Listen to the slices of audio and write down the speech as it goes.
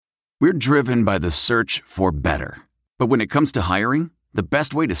We're driven by the search for better. But when it comes to hiring, the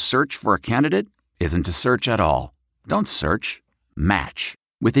best way to search for a candidate isn't to search at all. Don't search. Match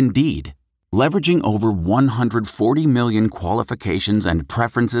with Indeed. Leveraging over 140 million qualifications and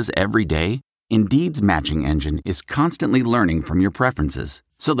preferences every day, Indeed's matching engine is constantly learning from your preferences.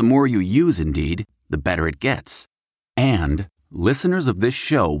 So the more you use Indeed, the better it gets. And listeners of this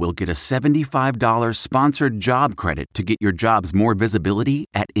show will get a $75 sponsored job credit to get your jobs more visibility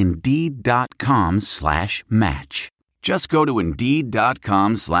at Indeed.com/match. Just go to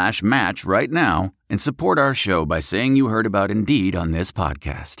Indeed.com/match right now and support our show by saying you heard about Indeed on this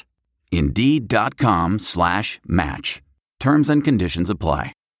podcast. Indeed.com/match. Terms and conditions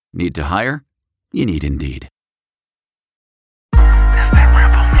apply. Need to hire? You need Indeed.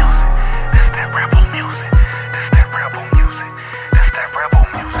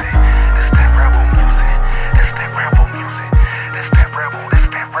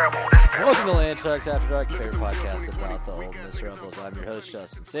 Welcome to Land Sharks After Dark, your favorite podcast about the Ole Miss Rebels. I'm your host,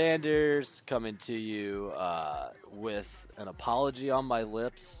 Justin Sanders, coming to you with an apology on my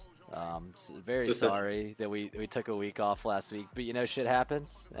lips. Very sorry that we took a week off last week, but shit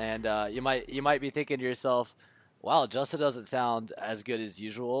happens, and you might be thinking to yourself, wow, Justin doesn't sound as good as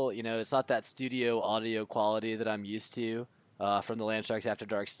usual. It's not that studio audio quality that I'm used to from the Land Sharks After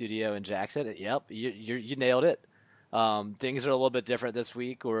Dark studio in Jackson. Yep, you nailed it. Things are a little bit different this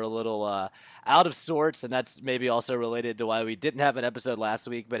week. We're a little out of sorts, and that's maybe also related to why we didn't have an episode last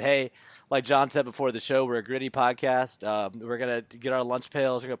week. But hey, like John said before the show, we're a gritty podcast. We're going to get our lunch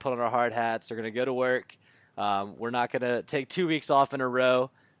pails. We're going to put on our hard hats. We're going to go to work. We're not going to take 2 weeks off in a row.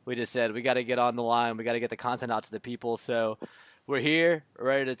 We just said we got to get on the line. We got to get the content out to the people. So we're here,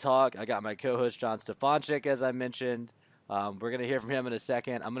 ready to talk. I got my co-host, John Stefanchik, as I mentioned. We're going to hear from him in a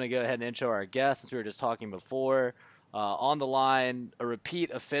second. I'm going to go ahead and intro our guest since we were just talking before. On the line, a repeat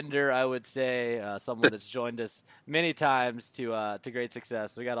offender, I would say, someone that's joined us many times to great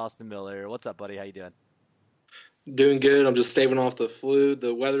success. We got Austin Miller. What's up, buddy? How you doing? Doing good. I'm just staving off the flu.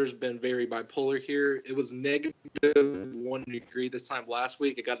 The weather's been very bipolar here. It was negative 1 degree this time last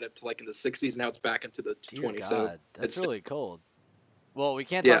week. It got up to like in the 60s. Now it's back into the 20s. So that's really cold. Well, we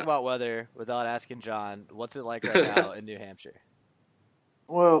can't talk about weather without asking John, what's it like right now in New Hampshire?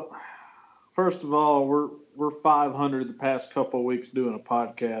 Well, first of all, we're 500 the past couple of weeks doing a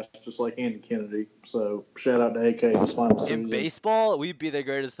podcast, just like Andy Kennedy. So shout out to AK in his final season. In baseball, we'd be the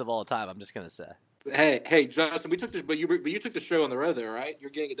greatest of all time. I'm just gonna say. Hey, Justin, we took this, but you took the show on the road, though, right? You're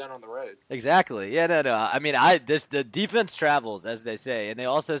getting it done on the road. Exactly. Yeah, no. I mean, the defense travels, as they say, and they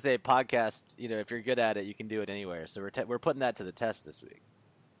also say podcast. If you're good at it, you can do it anywhere. So we're putting that to the test this week.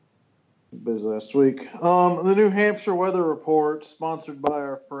 Busy last week. The New Hampshire Weather Report, sponsored by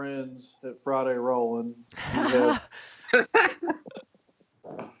our friends at Friday Rollin'.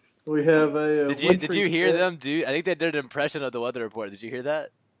 We have a. Did you hear them do? I think they did an impression of the weather report. Did you hear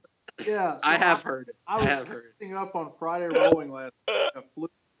that? Yeah, so I have heard it. I was catching up on Friday Rolling last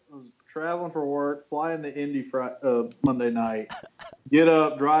week. I was traveling for work, flying to Indy Monday night, get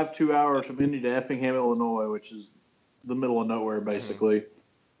up, drive 2 hours from Indy to Effingham, Illinois, which is the middle of nowhere, basically.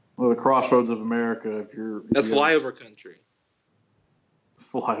 Well, the crossroads of America. That's flyover country.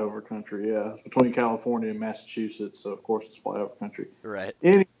 Flyover country, yeah. It's between California and Massachusetts, so of course it's flyover country. Right.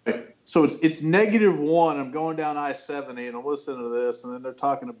 Anyway, so it's -1. I'm going down I-70 and I'm listening to this, and then they're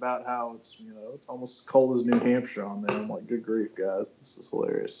talking about how it's it's almost as cold as New Hampshire on there. I'm like, good grief, guys, this is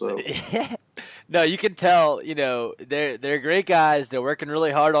hilarious. So no, you can tell. They're great guys. They're working really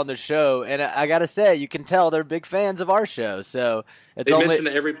hard on the show, and I gotta say, you can tell they're big fans of our show. So they mention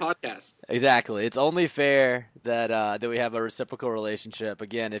it every podcast. Exactly. It's only fair that we have a reciprocal relationship.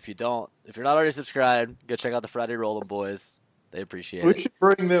 Again, if you're not already subscribed, go check out the Friday Rollin' Boys. They appreciate it. We should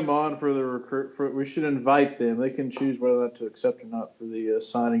bring them on for the recruit. We should invite them. They can choose whether or not to accept or not for the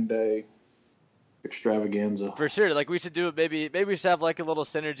signing day extravaganza. For sure. Like we should do it. Maybe we should have like a little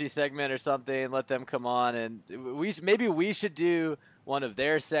synergy segment or something. Let them come on, and we should do one of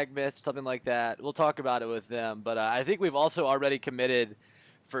their segments, something like that. We'll talk about it with them. But I think we've also already committed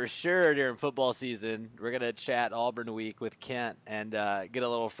for sure during football season. We're gonna chat Auburn week with Kent and get a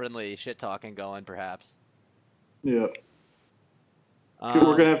little friendly shit talking going, perhaps. Yeah. We're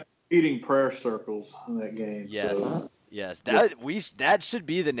going to have eating prayer circles in that game. Yes, so. Yes. That should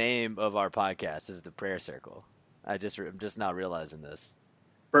be the name of our podcast, is the prayer circle. I'm just not realizing this.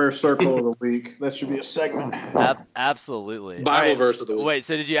 Prayer circle of the week. That should be a segment. Absolutely. Bible verse of the week. Wait,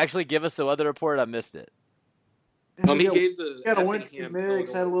 so did you actually give us the weather report? I missed it. He gave the. Had a winter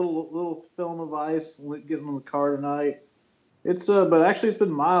mix. Had a little film of ice. Getting on the car tonight. But actually it's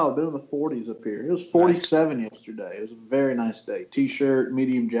been mild. Been in the 40s up here. It was 47 yesterday. It was a very nice day. T-shirt,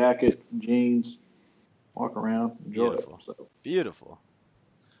 medium jacket, jeans. Walk around, enjoy Beautiful. it. So. Beautiful.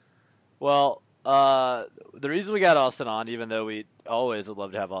 Well, the reason we got Austin on, even though we always would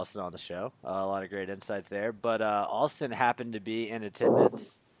love to have Austin on the show, a lot of great insights there, but Austin happened to be in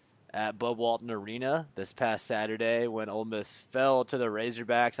attendance at Bud Walton Arena this past Saturday when Ole Miss fell to the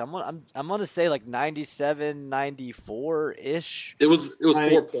Razorbacks. I'm gonna say like 97, 94-ish. It was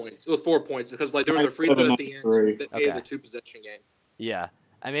 4 points. It was 4 points because like there was a free throw at the end that made the 2-possession game. Yeah,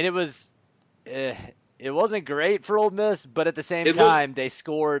 I mean it wasn't great for Ole Miss, but at the same time they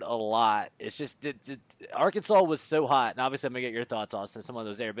scored a lot. It's just Arkansas was so hot, and obviously I'm gonna get your thoughts, Austin. Some of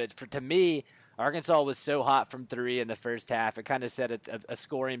those there, but to me, Arkansas was so hot from three in the first half. It kind of set a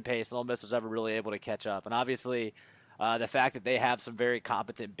scoring pace, and Ole Miss was never really able to catch up. And obviously, the fact that they have some very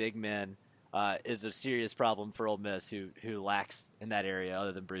competent big men is a serious problem for Ole Miss, who lacks in that area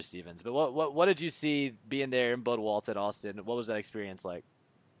other than Bruce Stevens. But what did you see being there in Bud Walton, Austin? What was that experience like?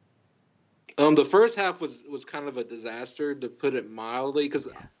 The first half was kind of a disaster, to put it mildly,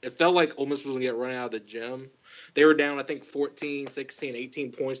 because it felt like Ole Miss was going to get run out of the gym. They were down, I think, 14, 16,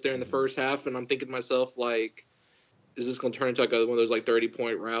 18 points there in the first half, and I'm thinking to myself, like, is this going to turn into like one of those like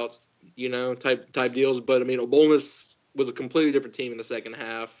 30-point routes, type deals? But I mean, Ole Miss was a completely different team in the second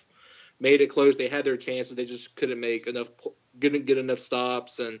half. Made it close. They had their chances. They just couldn't get enough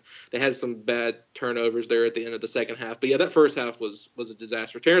stops, and they had some bad turnovers there at the end of the second half. But yeah, that first half was a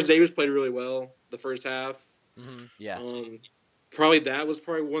disaster. Terrence Davis played really well the first half. Mm-hmm. Yeah. That was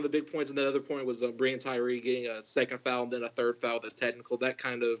probably one of the big points, and the other point was Breon Tyree getting a second foul and then a third foul, the technical. That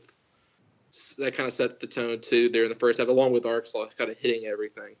kind of set the tone too there in the first half, along with Arkansas kind of hitting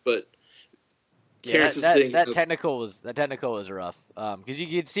everything. But yeah, that technical was rough because you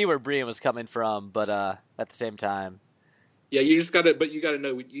could see where Breon was coming from, but at the same time, yeah, you just got to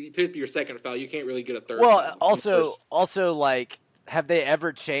know you pick your second foul, you can't really get a third. Well, foul. also like, have they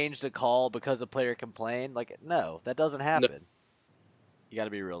ever changed a call because a player complained? Like, no, that doesn't happen. No. You got to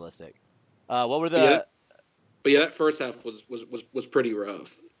be realistic. What were the? But yeah, that first half was pretty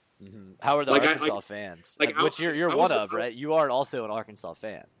rough. Mm-hmm. How are the Arkansas fans? Which you're one of, right? You are also an Arkansas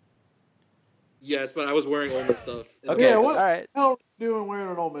fan. Yes, but I was wearing Ole Miss stuff. Okay, yeah, what the hell are you doing wearing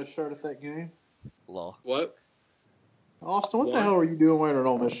an Ole Miss shirt at that game? Lol. What? Austin, what the hell are you doing wearing an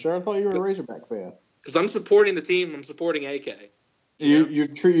Ole Miss shirt? I thought you were a Razorback fan. Because I'm supporting the team. I'm supporting AK.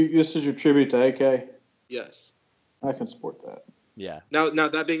 This is your tribute to AK? Yes. I can support that. Yeah. Now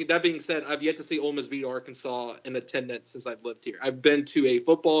that being said, I've yet to see Ole Miss beat Arkansas in attendance since I've lived here. I've been to a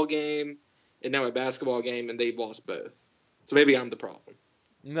football game and now a basketball game, and they've lost both. So maybe I'm the problem.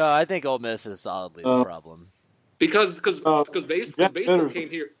 No, I think Ole Miss is solidly the problem. Because baseball came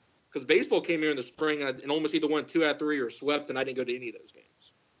here. Because baseball came here in the spring, and Ole Miss either won 2 out of 3 or swept, and I didn't go to any of those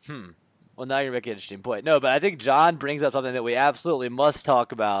games. Well, now you're making an interesting point. No, but I think John brings up something that we absolutely must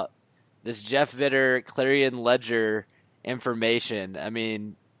talk about. This Jeff Vitter, Clarion Ledger information. I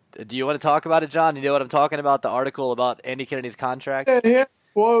mean, do you want to talk about it, John? You know what I'm talking about? The article about Andy Kennedy's contract? Yeah, he had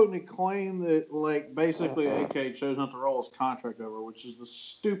a quote, and he claimed that, like, basically AK chose not to roll his contract over, which is the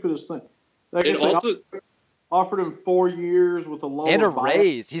stupidest thing. Offered him 4 years with a lower and a buyout.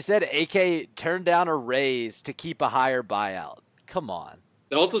 raise. He said AK turned down a raise to keep a higher buyout. Come on.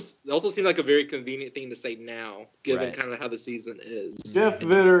 It also seemed like a very convenient thing to say now, given kind of how the season is. Jeff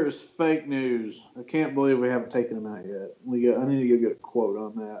Vitter is fake news. I can't believe we haven't taken him out yet. I need to get a quote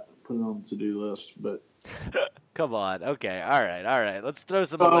on that, put it on the to-do list. But come on. Okay. All right. Let's throw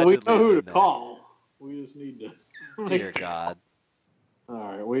some. We know who to call. We just need to. Dear God.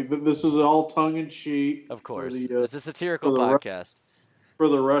 All right. This is all tongue in cheek. Of course. It's a satirical podcast. For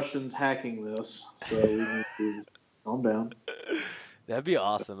the Russians hacking this, so we need to calm down. That'd be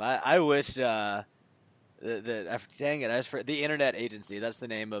awesome. I wish dang it, I for the Internet Agency. That's the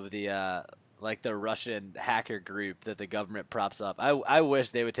name of the the Russian hacker group that the government props up. I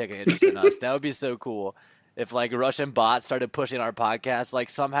wish they would take an interest in us. That would be so cool if Russian bots started pushing our podcast.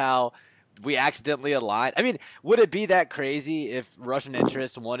 Somehow we accidentally aligned. I mean, would it be that crazy if Russian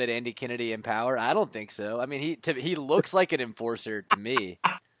interests wanted Andy Kennedy in power? I don't think so. I mean, he looks like an enforcer to me.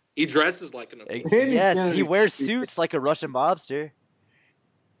 He dresses like an enforcer. Yes, he wears suits like a Russian mobster.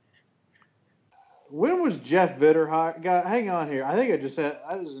 When was Jeff Vitter hired? Hang on here. I think I just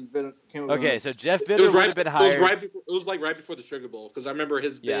invented. Okay, so Jeff Vitter would have been hired. It was right before the Sugar Bowl because I remember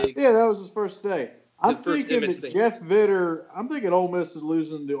his big. Yeah, that was his first day. I'm thinking that Jeff Vitter. I'm thinking Ole Miss is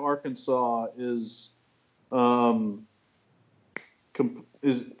losing to Arkansas is a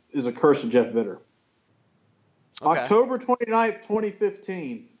curse of Jeff Vitter. Okay. October 29th,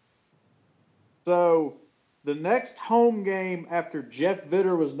 2015. So The next home game after Jeff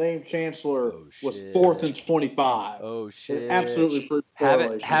Vitter was named chancellor was shit. 4th and 25. Oh shit! It absolutely proved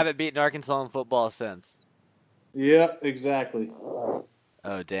correlation. Haven't beaten Arkansas in football since. Yep, exactly.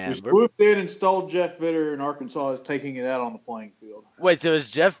 Oh damn! We swooped in and stole Jeff Vitter, and Arkansas is taking it out on the playing field. Wait, so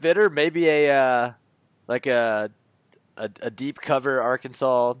is Jeff Vitter maybe a deep cover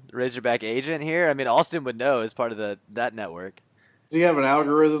Arkansas Razorback agent here? I mean, Austin would know as part of that network. Does he have an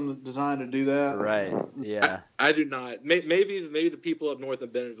algorithm designed to do that? Right. Yeah. I do not. Maybe the people up north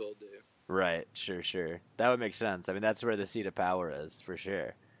of Bentonville do. Right. Sure. That would make sense. I mean, that's where the seat of power is for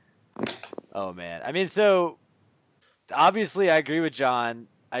sure. Oh man. I mean, so obviously I agree with John.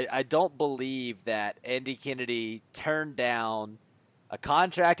 I don't believe that Andy Kennedy turned down a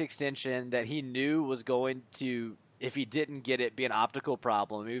contract extension that he knew was going to, if he didn't get it, be an optical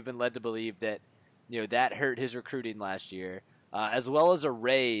problem. We've been led to believe that, that hurt his recruiting last year. As well as a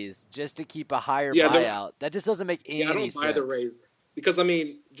raise just to keep a higher buyout. That just doesn't make any sense. I don't buy the raise because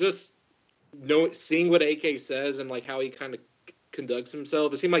just seeing what AK says and like how he kind of conducts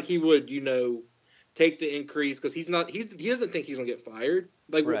himself, it seemed like he would take the increase because he doesn't think he's gonna get fired.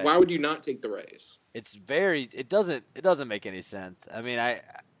 Like right. Why would you not take the raise? It doesn't make any sense. I mean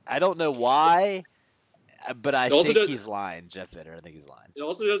I don't know why. But I think he's lying, Jeff Vitter. I think he's lying. It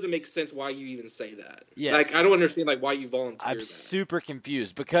also doesn't make sense why you even say that. Yes. Like, I don't understand why you volunteer I'm that. super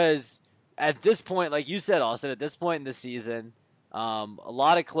confused because at this point, like you said, Austin, at this point in the season, a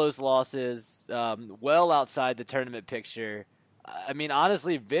lot of close losses, well outside the tournament picture. I mean,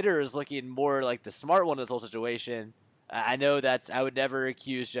 honestly, Vitter is looking more like the smart one in this whole situation. I know I would never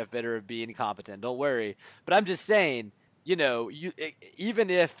accuse Jeff Vitter of being incompetent. Don't worry. But I'm just saying,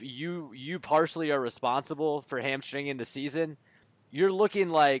 even if you partially are responsible for hamstringing the season, you're looking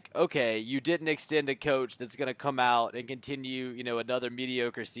like, okay, you didn't extend a coach that's going to come out and continue, another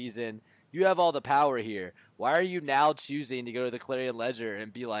mediocre season. You have all the power here. Why are you now choosing to go to the Clarion Ledger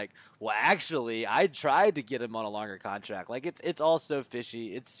and be like, well, actually, I tried to get him on a longer contract? Like, it's all so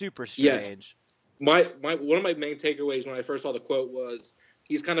fishy. It's super strange. Yeah. One of my main takeaways when I first saw the quote was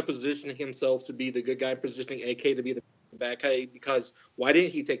he's kind of positioning himself to be the good guy, positioning AK to be the bad guy, because why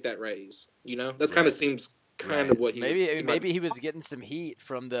didn't he take that raise? That's kind of seems kind of what he maybe he was getting some heat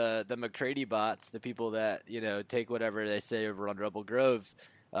from the McCready bots, the people that take whatever they say over on Rebel Grove,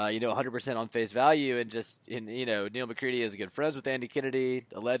 100% on face value, and Neil McCready is good friends with Andy Kennedy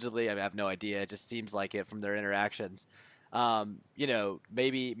allegedly. I have no idea. It just seems like it from their interactions.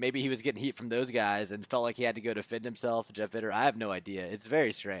 Maybe he was getting heat from those guys and felt like he had to go defend himself. Jeff Vitter, I have no idea. It's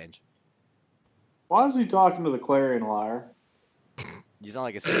very strange. Why is he talking to the Clarion liar? You sound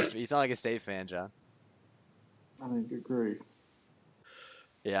like a State fan, John. I mean, good grief.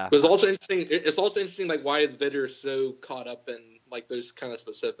 Yeah. But it's also interesting, like, why is Vitter so caught up in like those kind of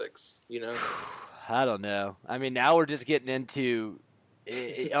specifics? I don't know. I mean, now we're just getting into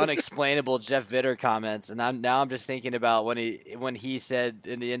unexplainable Jeff Vitter comments, and I'm just thinking about when he said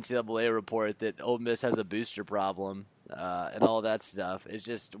in the NCAA report that Ole Miss has a booster problem. And all that stuff. It's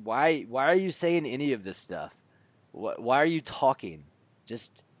just why are you saying any of this stuff? Why are you talking?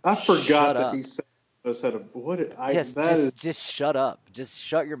 I forgot that he said us had a just shut up. Just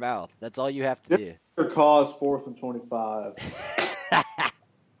shut your mouth. That's all you have to do. Cause 4th and 25.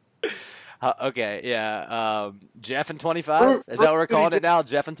 Okay, yeah. Jeff and 25. Is that what we're calling it now?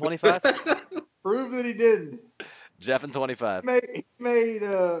 Jeff and 25. Prove that he didn't. Jeff and 25. He made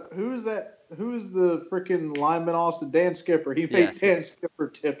who's that? Who's the freaking lineman Austin? Dan Skipper. He made Dan Skipper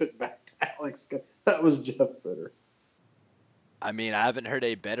tip it back to Alex. That was Jeff Vitter. I mean, I haven't heard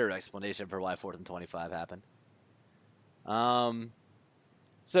a better explanation for why 4th and 25 happened.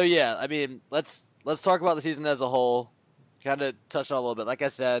 So yeah, I mean, let's talk about the season as a whole. Kind of touched on it a little bit. Like I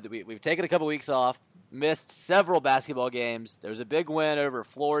said, we've taken a couple weeks off, missed several basketball games. There was a big win over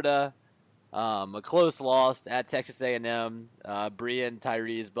Florida. A close loss at Texas A&M. Brian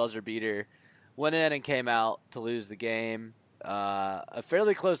Tyree's buzzer beater went in and came out to lose the game. A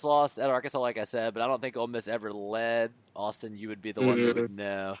fairly close loss at Arkansas, like I said, but I don't think Ole Miss ever led. Austin, you would be the one that would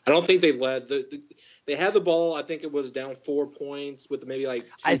know. I don't think they led. They had the ball. I think it was down 4 points with maybe like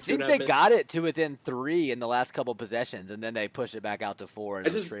I think they got it to within 3 in the last couple possessions, and then they pushed it back out to 4, and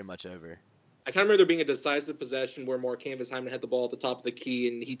it was pretty much over. I kind of remember there being a decisive possession where Mark Canvas-Hyman had the ball at the top of the key,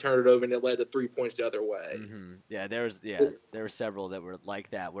 and he turned it over, and it led to 3 points the other way. Mm-hmm. Yeah, there were several that were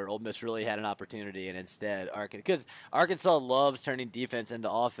like that, where Ole Miss really had an opportunity, and instead because Arkansas loves turning defense into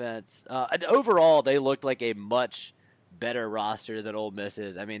offense. And overall, they looked like a much better roster than Ole Miss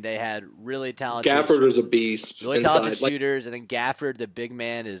is. I mean, they had really talented. Gafford is a beast. Really talented shooters, and then Gafford, the big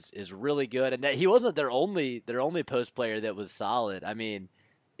man, is really good. And that he wasn't their only post player that was solid. I mean,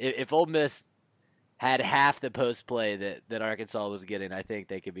 if Ole Miss had half the post play that Arkansas was getting, I think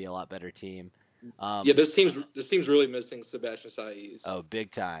they could be a lot better team. This team's really missing Sebastian Saiz. Oh, big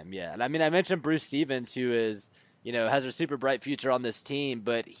time, yeah. And I mean, I mentioned Bruce Stevens, who is, has a super bright future on this team,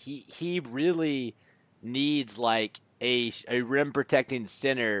 but he really needs like a rim protecting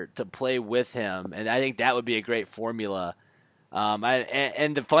center to play with him, and I think that would be a great formula.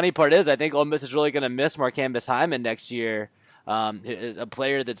 And the funny part is, I think Ole Miss is really going to miss Marcambis Hyman next year. Is a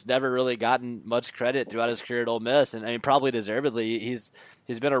player that's never really gotten much credit throughout his career at Ole Miss, and I mean probably deservedly. He's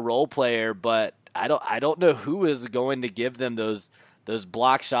been a role player, but I don't know who is going to give them those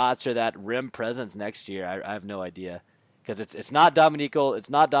block shots or that rim presence next year. I have no idea, because it's not Dominic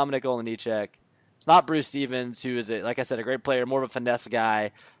Olejniczak. It's not Bruce Stevens, who is, like I said, a great player, more of a finesse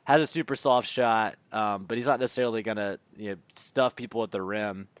guy, has a super soft shot, but he's not necessarily going to stuff people at the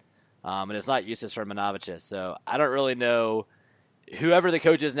rim. And it's not Jusuf Hermanovic. So I don't really know whoever the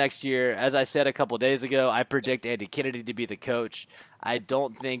coach is next year. As I said a couple days ago, I predict Andy Kennedy to be the coach. I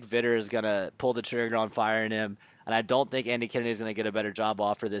don't think Vitter is going to pull the trigger on firing him, and I don't think Andy Kennedy is going to get a better job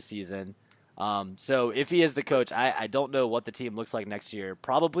offer this season. So if he is the coach, I don't know what the team looks like next year.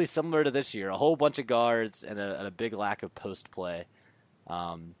 Probably similar to this year, a whole bunch of guards and a big lack of post play.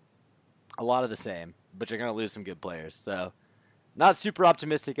 A lot of the same, but you're going to lose some good players. So not super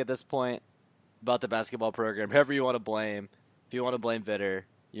optimistic at this point about the basketball program. Whoever you want to blame, if you want to blame Vitter,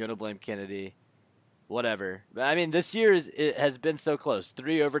 you want to blame Kennedy, whatever. But I mean, this year it has been so close.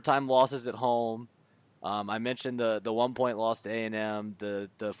 3 overtime losses at home. I mentioned the 1-point loss to A&M, the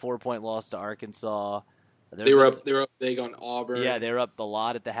 4-point loss to Arkansas. They were up big on Auburn. Yeah, they were up a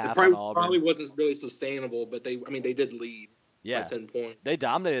lot at the half on Auburn. Probably wasn't really sustainable, but they did lead by 10 points. They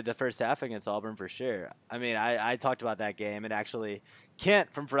dominated the first half against Auburn for sure. I mean, I talked about that game, and actually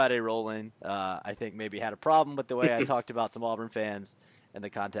Kent from Friday Rolling, I think maybe had a problem with the way I talked about some Auburn fans in the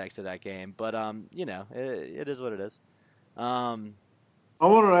context of that game. But it is what it is. I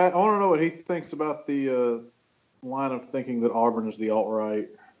want to know what he thinks about the line of thinking that Auburn is the alt-right.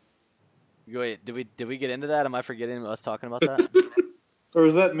 Wait, did we get into that? Am I forgetting us talking about that? Or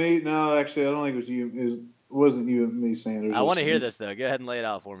is that me? No, actually, I don't think it was you. It wasn't you and me, Sanders. I want to hear this, though. Go ahead and lay it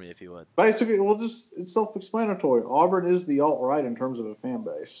out for me if you would. Basically, it's self-explanatory. Auburn is the alt-right in terms of a fan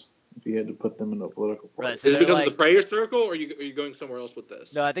base, if you had to put them in a political place. Right, so is it because of the prayer circle, or are you going somewhere else with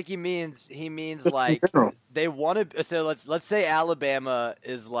this? No, I think he means like they want to. So let's say Alabama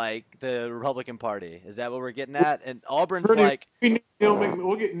is like the Republican Party. Is that what we're getting at? And Auburn's like.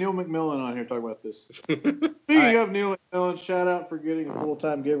 We'll get Neil McMillan on here to talk about this. Speaking of Neil McMillan, shout out for getting a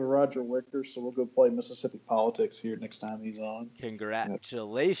full-time gig with Roger Wicker. So we'll go play Mississippi politics here next time he's on.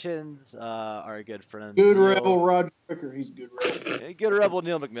 Congratulations, our good friend. Good rebel Roger Wicker. He's a good rebel. Good rebel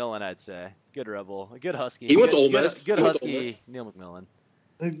Neil McMillan, I'd say. Good rebel. A good Husky. He went to Ole Miss. Good Husky Neil McMillan.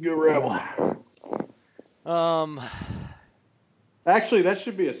 He's a good rebel. Actually, that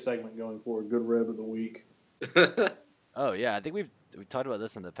should be a segment going forward. Good Reb of the Week. Oh yeah, I think we talked about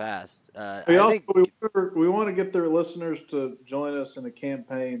this in the past. We want to get their listeners to join us in a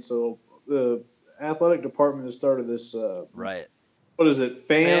campaign. So the athletic department has started this. Right. What is it?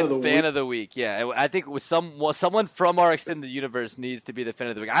 Fan of the week. Yeah, I think with someone from our extended universe needs to be the fan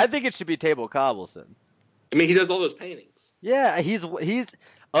of the week. I think it should be Table Cobbleson. I mean, he does all those paintings. Yeah, he's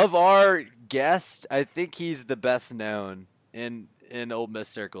of our guests. I think he's the best known in Ole Miss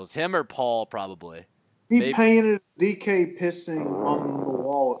circles. Him or Paul probably. He painted DK pissing on the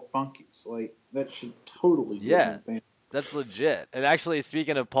wall at Funky's. Like, that should totally be that's legit. And actually,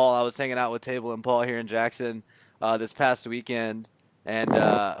 speaking of Paul, I was hanging out with Table and Paul here in Jackson this past weekend. And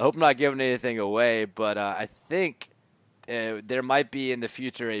I hope I'm not giving anything away, but I think there might be in the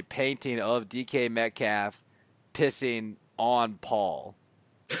future a painting of DK Metcalf pissing on Paul.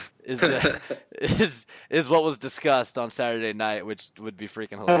 Is what was discussed on Saturday night, which would be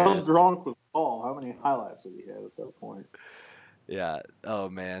freaking hilarious. How drunk was Paul? How many highlights did he have at that point? Yeah. Oh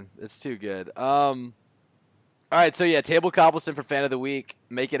man, it's too good. All right, so yeah, Table Cobbleson for Fan of the Week.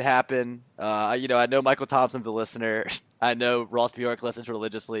 Make it happen. I know Michael Thompson's a listener. I know Ross Bjork listens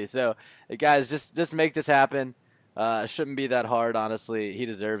religiously. So, guys, just make this happen. Shouldn't be that hard, honestly. He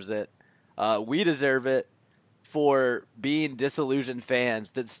deserves it. We deserve it for being disillusioned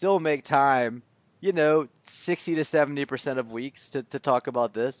fans that still make time, 60 to 70% of weeks to talk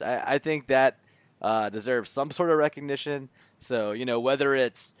about this. I think that deserves some sort of recognition. So, whether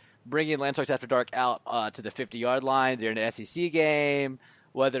it's bringing Land Sharks After Dark out to the 50-yard line during an SEC game,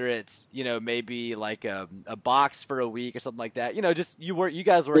 whether it's, maybe like a box for a week or something like that. Just you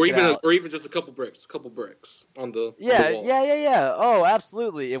guys work it out. Or even just a couple bricks on the wall. Yeah. Oh,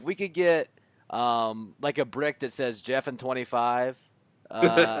 absolutely. If we could get like a brick that says Jeff and 25,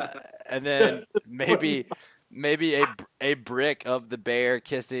 and then maybe a brick of the bear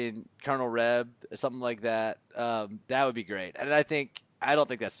kissing Colonel Reb, something like that. That would be great. And I don't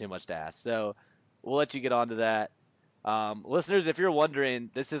think that's too much to ask. So we'll let you get on to that. Listeners, if you're wondering,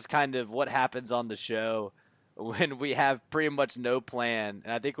 this is kind of what happens on the show when we have pretty much no plan.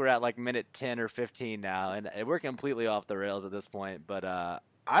 And I think we're at like minute 10 or 15 now, and we're completely off the rails at this point. But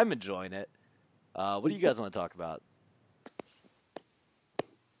I'm enjoying it. What do you guys want to talk about?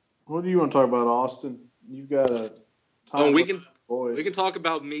 What do you want to talk about, Austin? You've got a we can talk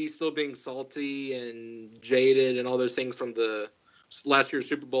about me still being salty and jaded and all those things from the last year's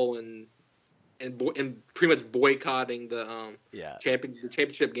Super Bowl and pretty much boycotting the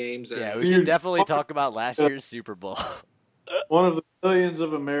championship games. Yeah, we can definitely talk about last year's Super Bowl. One of the millions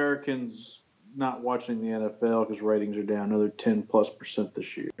of Americans not watching the NFL because ratings are down another 10+%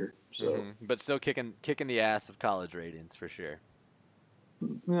 this year. So, but still kicking the ass of college ratings for sure.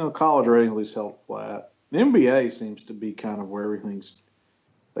 College ratings at least held flat. The NBA seems to be kind of where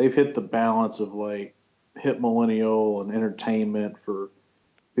they've hit the balance of like hip millennial and entertainment for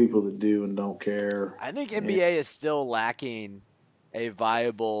people that do and don't care. I think NBA is still lacking a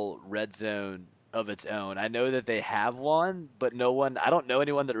viable red zone of its own. I know that they have one, but I don't know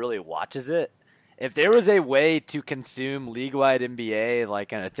anyone that really watches it. If there was a way to consume league-wide NBA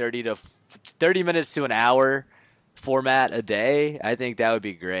like in a 30 minutes to an hour format a day, I think that would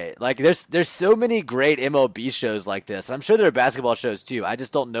be great. Like there's so many great MLB shows like this. I'm sure there are basketball shows too. I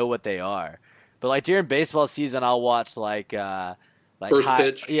just don't know what they are. But like during baseball season, I'll watch like First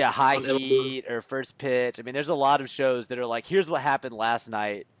Pitch. Yeah, High Heat or First Pitch. I mean, there's a lot of shows that are like, here's what happened last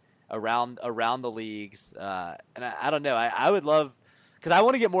night around the leagues. And I don't know. I would love, because I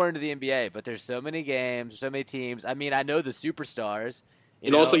want to get more into the NBA, but there's so many games, so many teams. I mean, I know the superstars.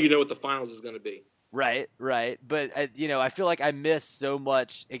 Also, what the finals is going to be. Right. But, I feel like I miss so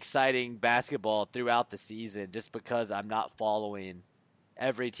much exciting basketball throughout the season just because I'm not following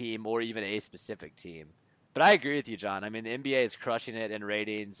every team or even a specific team. But I agree with you, John. I mean, the NBA is crushing it in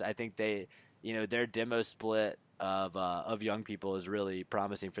ratings. I think their demo split of young people is really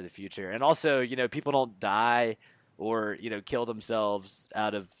promising for the future. And also, people don't die or, kill themselves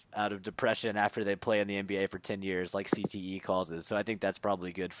out of depression after they play in the NBA for 10 years like CTE causes. So I think that's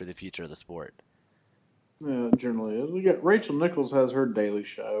probably good for the future of the sport. Yeah, it generally is. We got Rachel Nichols has her daily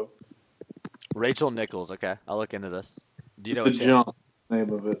show. Rachel Nichols, okay. I'll look into this. Do you know The Jump,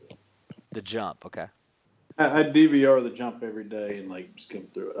 name of it. The Jump, okay. I DVR The Jump every day and like skim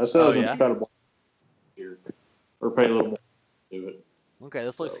through it. I said I was going to try to watch it here or pay a little more to do it. Okay,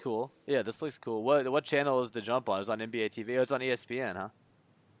 this looks cool. Yeah, this looks cool. What channel is The Jump on? It was on NBA TV. Oh, it's on ESPN, huh?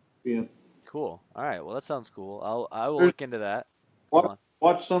 Yeah. Cool. All right. Well, that sounds cool. I will look into that.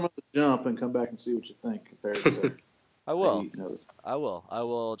 Watch some of The Jump and come back and see what you think compared to. I will. I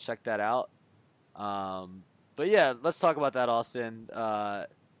will check that out. But yeah, let's talk about that, Austin.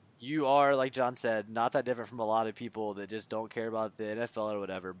 You are, like John said, not that different from a lot of people that just don't care about the NFL or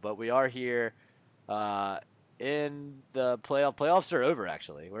whatever. But we are here in the playoff. Playoffs are over,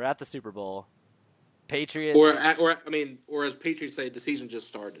 actually. We're at the Super Bowl. Patriots. Or as Patriots say, the season just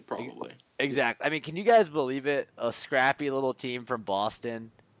started, probably. Exactly. I mean, can you guys believe it? A scrappy little team from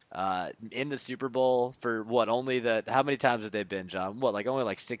Boston in the Super Bowl for what? How many times have they been, John? What,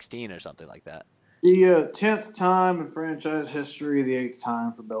 only 16 or something like that? The 10th time in franchise history, the 8th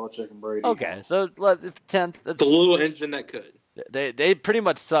time for Belichick and Brady. Okay, so 10th. It's a little engine that could. They pretty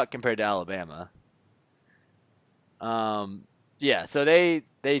much suck compared to Alabama. Yeah, so they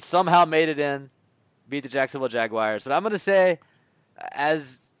somehow made it in, beat the Jacksonville Jaguars. But I'm going to say,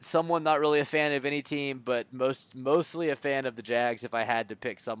 as someone not really a fan of any team, but mostly a fan of the Jags, if I had to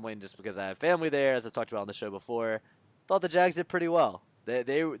pick someone just because I have family there, as I talked about on the show before, thought the Jags did pretty well.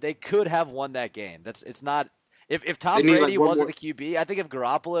 They could have won that game. It's not if Tom Brady wasn't the QB. I think if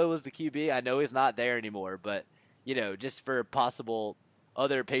Garoppolo was the QB, I know he's not there anymore, but just for possible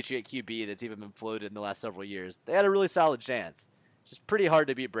other Patriot QB that's even been floated in the last several years, they had a really solid chance. It's just pretty hard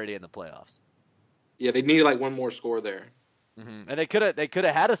to beat Brady in the playoffs. Yeah, they needed one more score there. Mm-hmm. And they could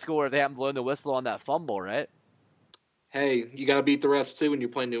have had a score if they hadn't blown the whistle on that fumble, right? Hey, you got to beat the refs too when you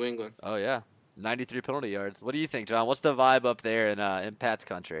play New England. Oh yeah. 93 penalty yards. What do you think, John? What's the vibe up there in Pat's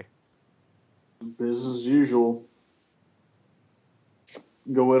country? Business as usual.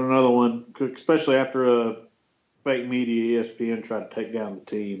 Go win another one, especially after a fake media ESPN tried to take down the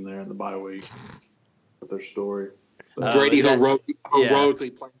team there in the bye week with their story. So, Brady heroically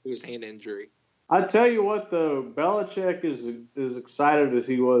playing through his hand injury. I tell you what, though, Belichick is excited as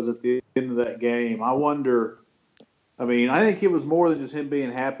he was at the end of that game. I wonder. I mean, I think it was more than just him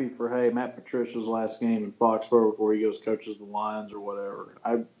being happy for, Matt Patricia's last game in Foxborough before he goes coaches the Lions or whatever.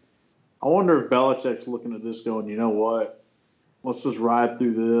 I wonder if Belichick's looking at this going, you know what? Let's just ride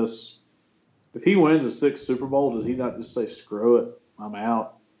through this. If he wins the 6th Super Bowl, does he not just say, screw it, I'm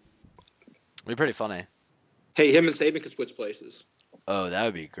out? It'd be pretty funny. Hey, him and Saban could switch places. Oh, that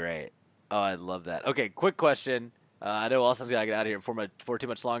would be great. Oh, I'd love that. Okay, quick question. I know Austin's got to get out of here for too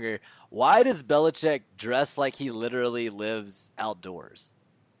much longer. Why does Belichick dress like he literally lives outdoors?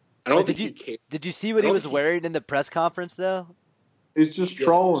 I don't think he cares. Did you see what he was wearing in the press conference, though? He's just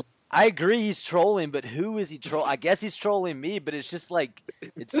trolling. I agree he's trolling, but who is he trolling? I guess he's trolling me, but it's just like,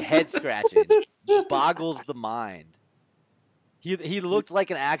 it's head-scratching. Boggles the mind. He looked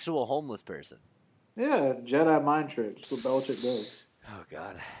like an actual homeless person. Yeah, Jedi mind tricks. That's what Belichick does. Oh,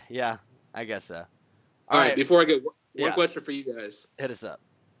 God. Yeah, I guess so. All right, before I get one question for you guys. Hit us up.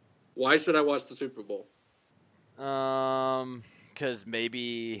 Why should I watch the Super Bowl? Because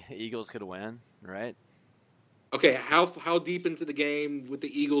maybe Eagles could win, right? Okay, how deep into the game with the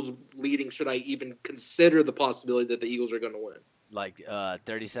Eagles leading should I even consider the possibility that the Eagles are going to win? Like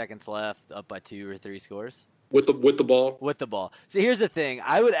 30 seconds left, up by 2 or 3 scores? With the ball? With the ball. So here's the thing.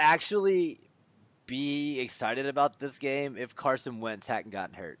 I would actually be excited about this game if Carson Wentz hadn't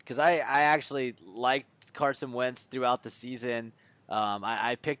gotten hurt. Because I actually liked Carson Wentz throughout the season.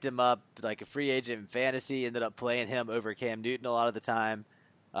 I picked him up like a free agent in fantasy, ended up playing him over Cam Newton a lot of the time.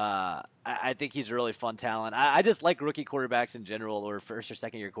 I think he's a really fun talent. I just like rookie quarterbacks in general, or first or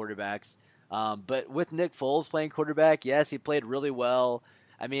second year quarterbacks. But with Nick Foles playing quarterback, yes, he played really well.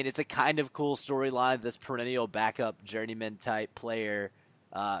 I mean, it's a kind of cool storyline. This perennial backup journeyman type player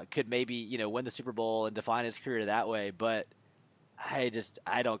could maybe, win the Super Bowl and define his career that way. But I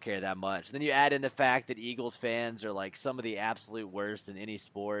don't care that much. Then you add in the fact that Eagles fans are like some of the absolute worst in any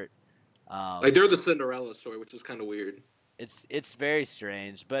sport. Like they're the Cinderella story, which is kind of weird. It's very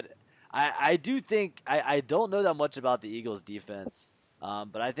strange, but I do think I don't know that much about the Eagles defense,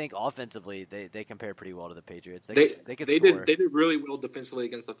 but I think offensively they compare pretty well to the Patriots. They did really well defensively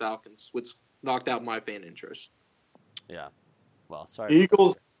against the Falcons, which knocked out my fan interest. Yeah, well, sorry.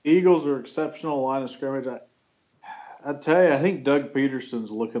 Eagles are exceptional line of scrimmage. I tell you, I think Doug Peterson's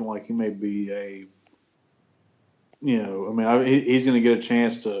looking like he may be he's going to get a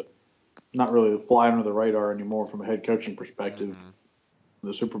chance to not really fly under the radar anymore from a head coaching perspective in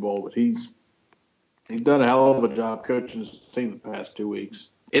the Super Bowl, but he's done a hell of a job coaching his team the past 2 weeks.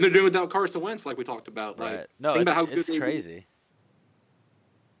 And they're doing without Carson Wentz, like we talked about. Right. Like, no, think about how it's good crazy.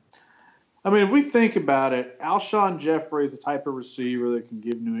 I mean, if we think about it, Alshon Jeffrey is the type of receiver that can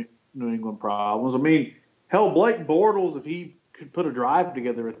give New England problems. I mean, hell, Blake Bortles, if he could put a drive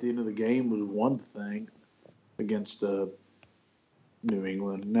together at the end of the game, would have won the thing against New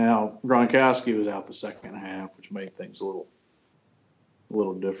England. Now, Gronkowski was out the second half, which made things a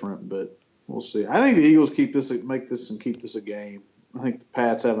little different, but we'll see. I think the Eagles keep this a game. I think the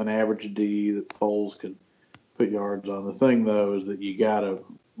Pats have an average D that Foles could put yards on. The thing, though, is that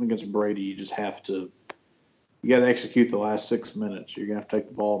against Brady, you got to execute the last 6 minutes. You're going to have to take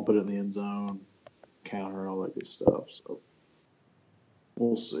the ball and put it in the end zone, counter, all that good stuff. So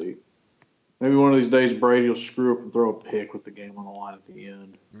we'll see. Maybe one of these days Brady will screw up and throw a pick with the game on the line at the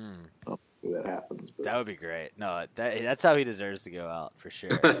end. I don't think that happens. But. That would be great. No, that's how he deserves to go out for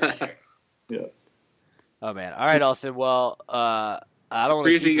sure. Yeah. Oh man. All right, Austin. Well, I don't want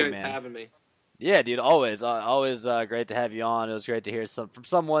to appreciate keep you guys having me. Yeah, dude. Always great to have you on. It was great to hear from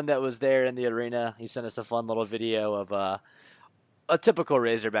someone that was there in the arena. He sent us a fun little video of a typical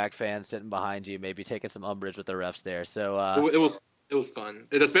Razorback fan sitting behind you, maybe taking some umbrage with the refs there. So it was fun,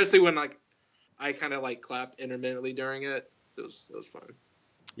 and especially when I kind of clapped intermittently during it. So it was fun.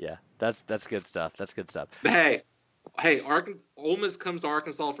 Yeah, that's good stuff. That's good stuff. Hey, Ole Miss comes to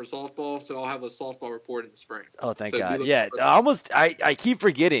Arkansas for softball, so I'll have a softball report in the spring. Oh, thank God. Yeah, I keep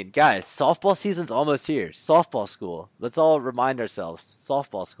forgetting. Guys, softball season's almost here. Softball school. Let's all remind ourselves.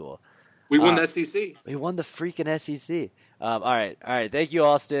 Softball school. We won the SEC. We won the freaking SEC. All right. Thank you,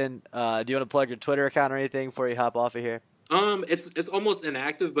 Austin. Do you want to plug your Twitter account or anything before you hop off of here? It's almost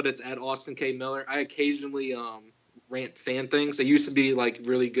inactive, but it's at Austin K. Miller. I occasionally rant fan things. I used to be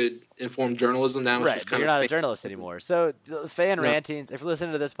really good informed journalism. Now it's just kind you're of not a journalist anymore. So the fan rantings. If you're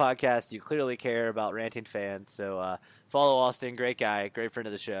listening to this podcast, you clearly care about ranting fans. So follow Austin. Great guy, great friend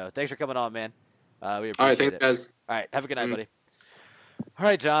of the show. Thanks for coming on, man. We appreciate All right, thanks, it. guys. All right, have a good night, buddy. All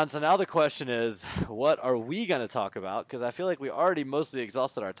right, John. So now the question is, what are we going to talk about? Because I feel like we already mostly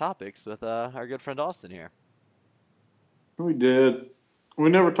exhausted our topics with our good friend Austin here. We did. We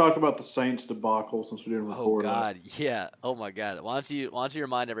never talked about the Saints debacle since we didn't record. Oh God, yeah. Oh my God. Why don't you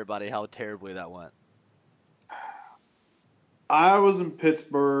remind everybody how terribly that went? I was in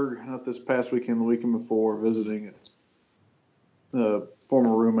Pittsburgh not this past weekend, the weekend before, visiting it. a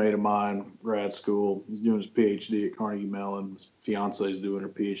former roommate of mine, grad school. He's doing his PhD at Carnegie Mellon. His fiance's doing her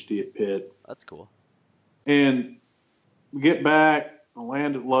PhD at Pitt. That's cool. And we get back. I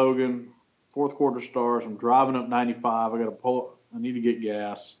land at Logan. Fourth quarter starts. I'm driving up 95. I need to get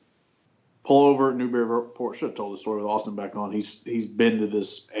gas. Pull over at Newberry Airport. Should have told the story with Austin back on. He's been to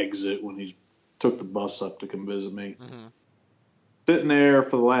this exit when he took the bus up to come visit me. Mm-hmm. Sitting there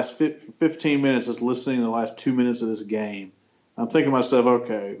for the last 15 minutes, just listening to the last 2 minutes of this game. I'm thinking to myself,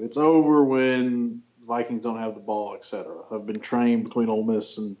 okay, it's over when Vikings don't have the ball, etc. I've been trained between Ole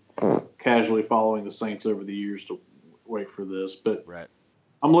Miss and casually following the Saints over the years to wait for this. But right.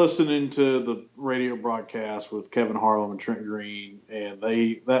 I'm listening to the radio broadcast with Kevin Harlan and Trent Green, and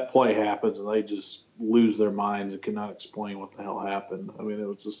that play happens, and they just lose their minds and cannot explain what the hell happened. I mean, it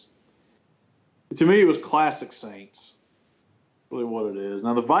was just – to me, it was classic Saints. Really what it is.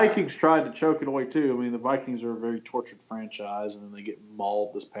 Now, the Vikings tried to choke it away, too. I mean, the Vikings are a very tortured franchise, and then they get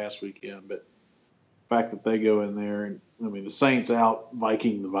mauled this past weekend. But the fact that they go in there and, I mean, the Saints out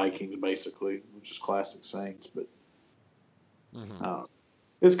Viking the Vikings, basically, which is classic Saints. But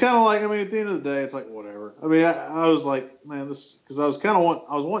it's kind of like, I mean, at the end of the day, it's like whatever. I mean, I was like, man, this – because I was kind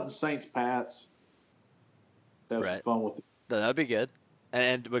of wanting Saints-Pats. Have some fun with it. That'd be good.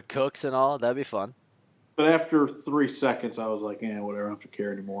 And with Cooks and all, that'd be fun. But after 3 seconds, I was like, whatever, I don't have to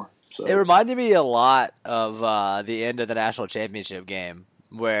care anymore. So it reminded me a lot of the end of the national championship game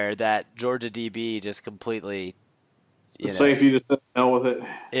where that Georgia DB just completely the safety just didn't hell with it.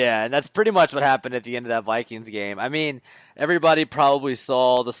 Yeah, and that's pretty much what happened at the end of that Vikings game. I mean, everybody probably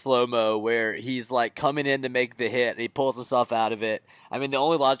saw the slow-mo where he's like coming in to make the hit and he pulls himself out of it. I mean, the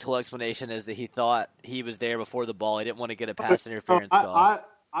only logical explanation is that he thought he was there before the ball. He didn't want to get a pass interference call.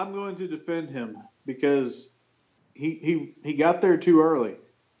 I'm going to defend him because he got there too early,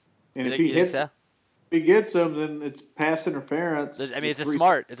 and if he gets him, then it's pass interference. I mean, it's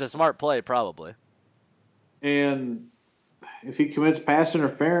a smart play probably. And if he commits pass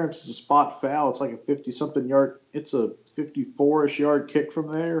interference, it's a spot foul. It's like a 50-something yard. It's a 54-ish yard kick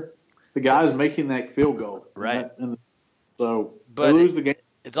from there. The guy's making that field goal, right? So they lose the game.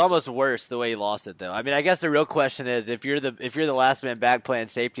 It's almost worse the way he lost it, though. I mean, I guess the real question is if you're the last man back playing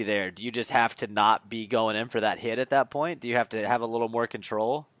safety there, do you just have to not be going in for that hit at that point? Do you have to have a little more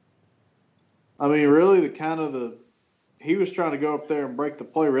control? I mean, really, he was trying to go up there and break the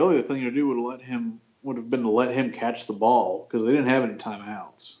play. Really, the thing to do would have been to let him catch the ball because they didn't have any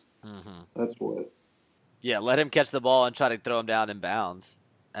timeouts. Mm-hmm. That's what. Yeah, let him catch the ball and try to throw him down in bounds.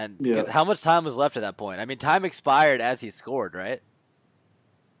 And because how much time was left at that point? I mean, time expired as he scored, right?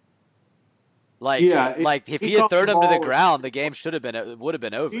 If he had thrown him to the ground, the game would have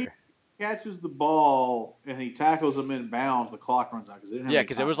been over. He catches the ball and he tackles him in bounds. The clock runs out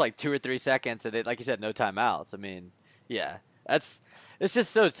because there was like 2 or 3 seconds, and like you said, no timeouts. I mean, yeah, it's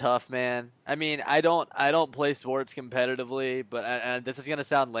just so tough, man. I mean, I don't play sports competitively, but and this is gonna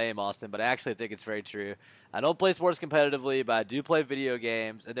sound lame, Austin, but I actually think it's very true. I don't play sports competitively, but I do play video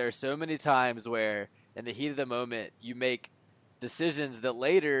games, and there are so many times where, in the heat of the moment, you make decisions that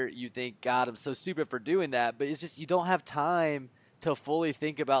later you think, God, I'm so stupid for doing that, but it's just you don't have time to fully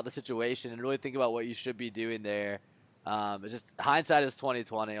think about the situation and really think about what you should be doing there. It's just hindsight is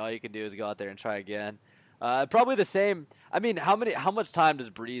 20/20. All you can do is go out there and try again. Probably the same. I mean, how much time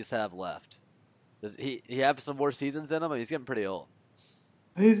does Breeze have left? Does he have some more seasons in him? He's getting pretty old.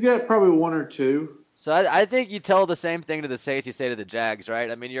 He's got probably 1 or 2. So I think you tell the same thing to the Saints you say to the Jags,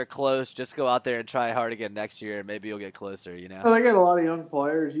 right? I mean, you're close. Just go out there and try hard again next year, and maybe you'll get closer, you know? Well, they got a lot of young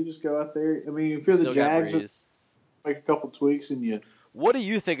players. You just go out there. I mean, if you're the Jags, make a couple tweaks and you – What do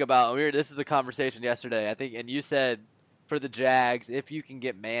you think about – this is a conversation yesterday, I think, and you said for the Jags, if you can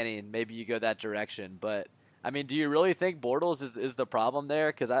get Manning, maybe you go that direction. But, I mean, do you really think Bortles is the problem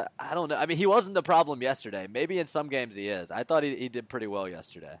there? Because I don't know. I mean, he wasn't the problem yesterday. Maybe in some games he is. I thought he did pretty well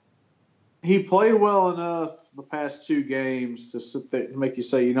yesterday. He played well enough the past 2 games to sit there and make you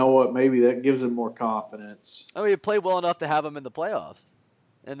say, you know what, maybe that gives him more confidence. Oh, he played well enough to have him in the playoffs,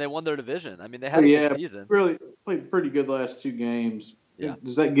 and they won their division. I mean, they had a good season. Really played pretty good last 2 games. Yeah.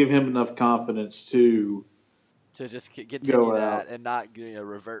 Does that give him enough confidence to just continue that and not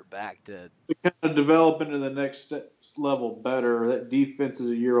revert back to kind of develop into the next level better? That defense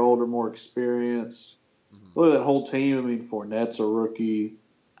is a year older, more experienced. Mm-hmm. Look at that whole team. I mean, Fournette's a rookie.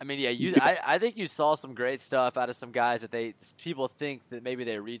 I mean, yeah, I think you saw some great stuff out of some guys that people think that maybe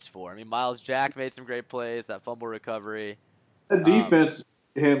they reached for. I mean, Miles Jack made some great plays, that fumble recovery. That defense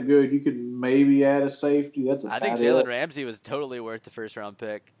him good. You could maybe add a safety. I think Jalen Ramsey was totally worth the first-round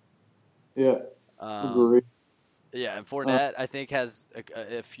pick. Yeah, agree. Yeah, and Fournette, I think, has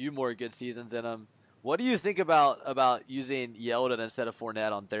a few more good seasons in him. What do you think about using Yeldon instead of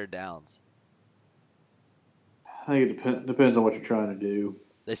Fournette on third downs? I think it depends on what you're trying to do.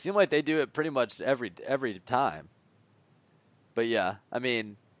 They seem like they do it pretty much every time. But yeah, I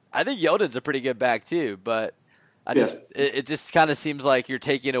mean, I think Yeldon's a pretty good back too, but it just kind of seems like you're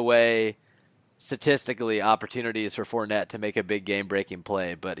taking away statistically opportunities for Fournette to make a big game-breaking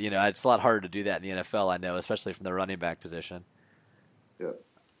play. But, you know, it's a lot harder to do that in the NFL, I know, especially from the running back position. Yeah.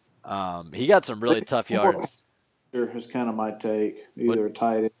 He got some really tough yards. Is kind of my take, either a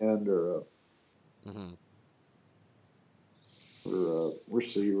tight end or a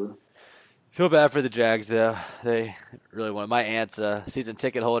receiver. Feel bad for the Jags, though. They really wanted. My aunt's a season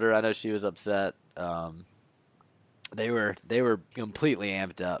ticket holder. I know she was upset. They were completely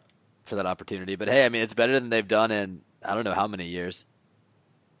amped up for that opportunity. But hey, I mean, it's better than they've done in I don't know how many years.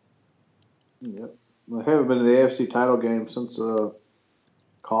 Yep. They haven't been in the AFC title game since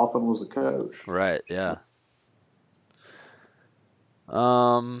Coughlin was the coach. Right. Yeah.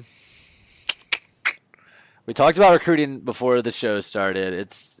 We talked about recruiting before the show started.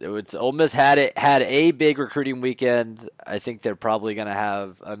 It's Ole Miss had a big recruiting weekend. I think they're probably going to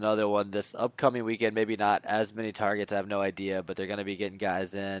have another one this upcoming weekend. Maybe not as many targets. I have no idea, but they're going to be getting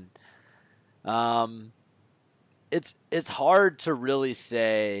guys in. It's hard to really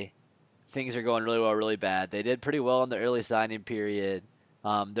say things are going really well, really bad. They did pretty well in the early signing period.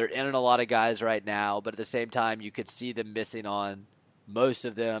 They're in a lot of guys right now, but at the same time, you could see them missing on most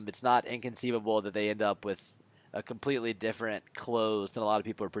of them. It's not inconceivable that they end up with a completely different close than a lot of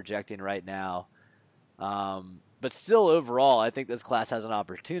people are projecting right now. But still, overall, I think this class has an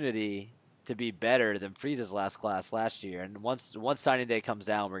opportunity to be better than Freeze's last class last year. And once signing day comes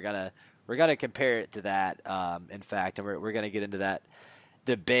down, we're gonna compare it to that. In fact, and we're gonna get into that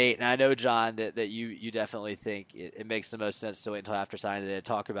debate. And I know, John, that you definitely think it makes the most sense to wait until after signing day to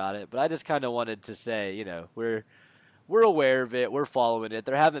talk about it. But I just kind of wanted to say, you know, we're aware of it. We're following it.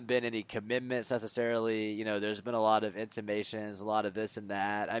 There haven't been any commitments necessarily. You know, there's been a lot of intimations, a lot of this and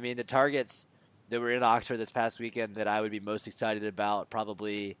that. I mean, the targets that were in Oxford this past weekend that I would be most excited about,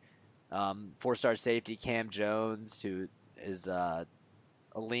 probably 4-star safety Cam Jones, who is a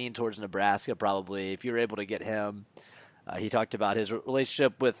lean towards Nebraska probably. If you were able to get him, he talked about his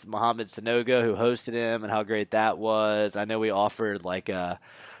relationship with Mohamed Sanogo, who hosted him, and how great that was. I know we offered like a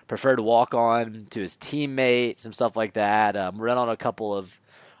preferred walk-on to his teammates and stuff like that. Run on a couple of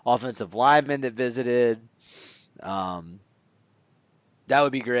offensive linemen that visited. That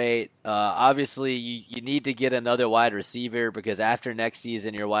would be great. Obviously, you need to get another wide receiver because after next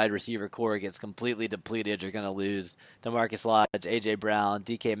season, your wide receiver core gets completely depleted. You're going to lose DeMarcus Lodge, A.J. Brown,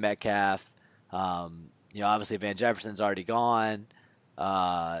 DK Metcalf. Obviously Van Jefferson's already gone.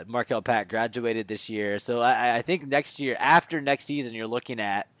 Markel Pack graduated this year. So I think next year, after next season, you're looking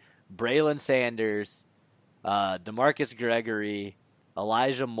at Braylon Sanders, DeMarcus Gregory,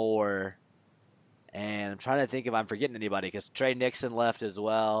 Elijah Moore, and I'm trying to think if I'm forgetting anybody because Trey Nixon left as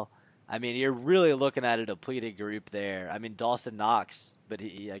well. I mean, you're really looking at a depleted group there. I mean, Dawson Knox, but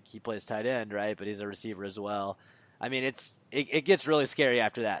he plays tight end, right? But he's a receiver as well. I mean, it gets really scary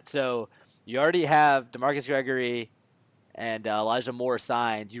after that. So you already have DeMarcus Gregory and Elijah Moore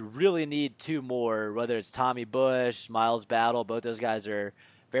signed. You really need two more, whether it's Tommy Bush, Miles Battle. Both those guys are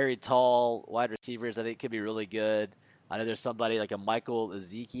very tall wide receivers. I think could be really good. I know there's somebody like a Michael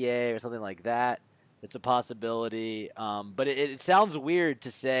Ezekiel or something like that. It's a possibility. But it sounds weird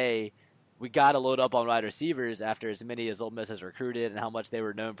to say we got to load up on wide receivers after as many as Ole Miss has recruited and how much they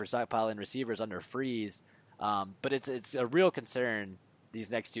were known for stockpiling receivers under Freeze. But it's a real concern these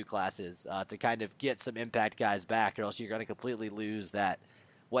next two classes to kind of get some impact guys back, or else you're going to completely lose that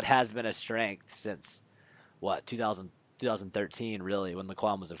what has been a strength since 2013 really, when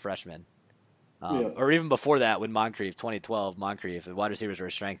Laquan was a freshman, or even before that when 2012 Moncrief, the wide receivers were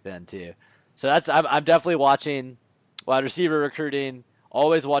a strength then too. So I'm definitely watching wide receiver recruiting,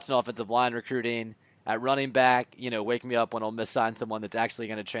 always watching offensive line recruiting. At running back, wake me up when Ole Miss signs someone that's actually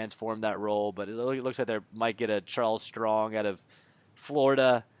going to transform that role. But it looks like they might get a Charles Strong out of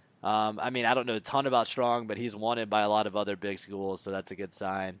Florida. I mean, I don't know a ton about Strong, but he's wanted by a lot of other big schools, so that's a good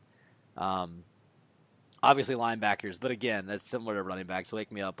sign. Obviously linebackers, but again, that's similar to running backs.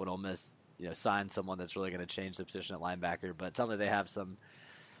 Wake me up when Ole Miss, signs someone that's really going to change the position at linebacker. But it sounds like they have some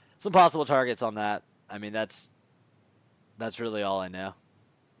possible targets on that. I mean, that's really all I know.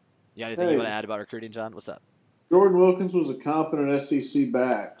 You got anything you want to add about recruiting, John? What's up? Jordan Wilkins was a competent SEC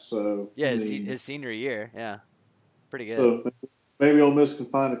back, so yeah, his senior year, yeah, pretty good. So maybe Ole Miss can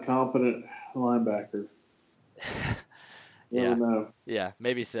find a competent linebacker. Yeah, know. Yeah,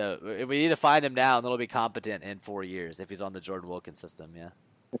 maybe so. We need to find him now, and then he'll be competent in 4 years if he's on the Jordan Wilkins system. Yeah.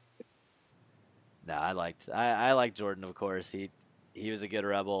 No, I liked Jordan, of course. He was a good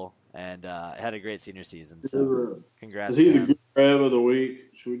Rebel and had a great senior season. So congrats. Is he to the him. good Reb of the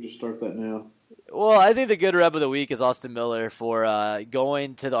week? Should we just start that now? Well, I think the good Reb of the week is Austin Miller for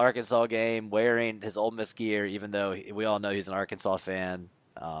going to the Arkansas game wearing his Ole Miss gear, even though we all know he's an Arkansas fan.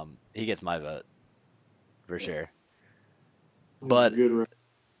 He gets my vote for sure. But good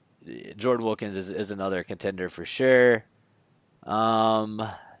Jordan Wilkins is another contender for sure.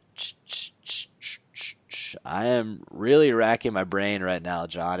 I am really racking my brain right now,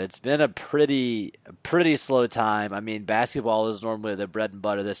 John. It's been a pretty slow time. I mean, basketball is normally the bread and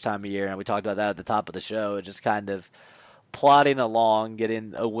butter this time of year, and we talked about that at the top of the show. It's just kind of plodding along,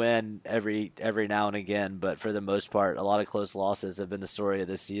 getting a win every now and again. But for the most part, a lot of close losses have been the story of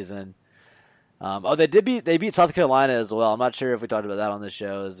this season. They beat South Carolina as well. I'm not sure if we talked about that on the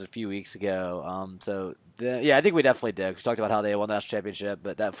show. It was a few weeks ago. I think we definitely did. We talked about how they won the national championship,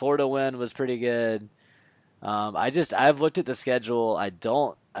 but that Florida win was pretty good. I've looked at the schedule. I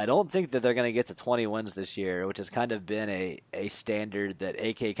don't think that they're going to get to 20 wins this year, which has kind of been a standard that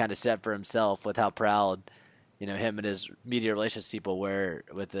AK kind of set for himself with how proud, him and his media relations people were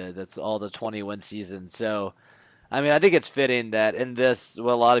with all the 20 win seasons. So, I mean, I think it's fitting that in this,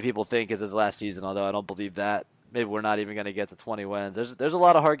 what a lot of people think is his last season, although I don't believe that. Maybe we're not even going to get to 20 wins. There's a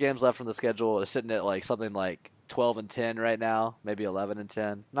lot of hard games left from the schedule. It's sitting at like something like 12-10 right now, maybe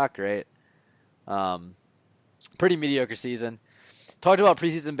 11-10. Not great. Pretty mediocre season. Talked about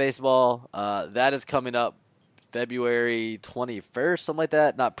preseason baseball. That is coming up February 21st, something like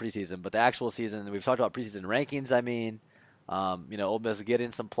that. Not preseason, but the actual season. We've talked about preseason rankings. I mean, Ole Miss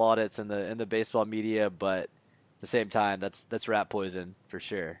getting some plaudits in the baseball media, but at the same time, that's rat poison for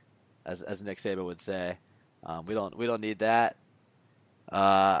sure, as Nick Saban would say. We don't need that.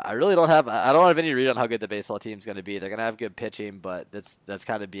 I don't have any read on how good the baseball team's going to be. They're going to have good pitching, but that's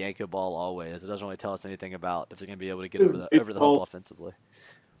kind of Bianco ball always. It doesn't really tell us anything about if they're going to be able to get over the hump offensively.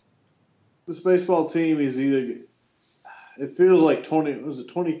 This baseball team is it feels like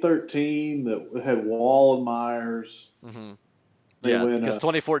 2013 that had Wall and Myers. Mm-hmm. Yeah, because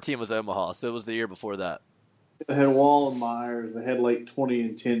 2014 was Omaha, so it was the year before that. They had Wall and Myers. They had like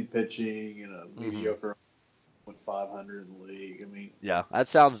 20-10 pitching and a mediocre 500 in the league. I mean, yeah, that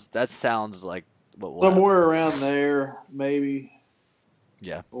sounds like what we'll somewhere around there, maybe.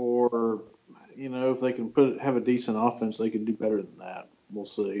 Yeah. Or if they can have a decent offense, they can do better than that. We'll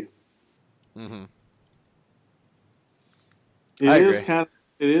see. Mm-hmm. It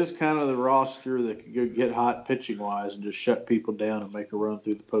is kind of the roster that could go get hot pitching wise and just shut people down and make a run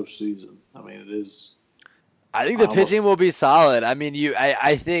through the postseason. I mean, it is. I think the pitching will be solid. I mean,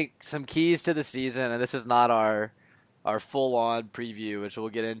 I think some keys to the season, and this is not our full-on preview, which we'll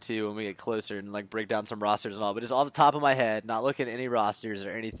get into when we get closer and like break down some rosters and all, but just off the top of my head, not looking at any rosters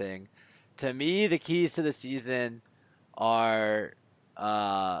or anything, to me, the keys to the season are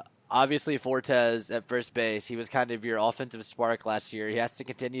obviously Fortes at first base. He was kind of your offensive spark last year. He has to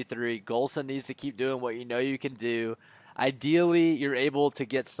continue through. Golson needs to keep doing what you can do. Ideally, you're able to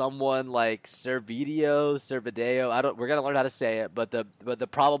get someone like Servideo. We're gonna learn how to say it, but the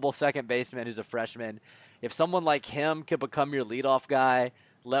probable second baseman who's a freshman. If someone like him could become your leadoff guy,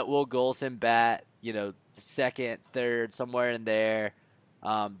 let Will Golson bat, second, third, somewhere in there.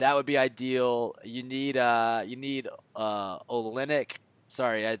 That would be ideal. You need Olenek.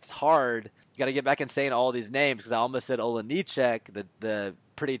 Sorry, it's hard. You got to get back and saying all these names because I almost said Olenicek, the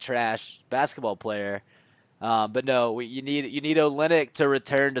pretty trash basketball player. But no, you need Olenek to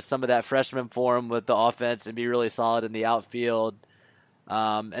return to some of that freshman form with the offense and be really solid in the outfield.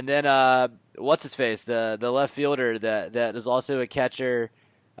 And then what's his face, the left fielder that is also a catcher.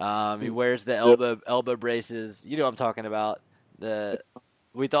 He wears the elbow braces. You know what I'm talking about.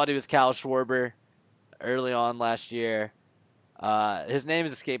 We thought he was Kyle Schwarber early on last year. His name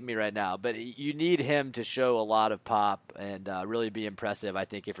is escaping me right now, but you need him to show a lot of pop and really be impressive, I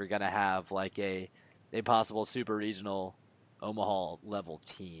think, if you're going to have like a possible super regional Omaha level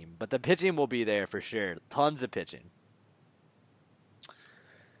team. But the pitching will be there for sure. Tons of pitching.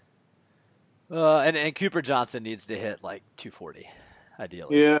 And Cooper Johnson needs to hit like 240,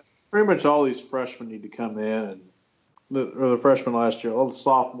 ideally. Yeah, pretty much all these freshmen need to come in, and the freshmen last year, all the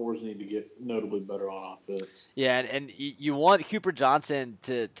sophomores need to get notably better on offense. Yeah, and you want Cooper Johnson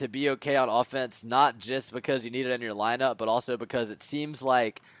to be okay on offense, not just because you need it in your lineup, but also because it seems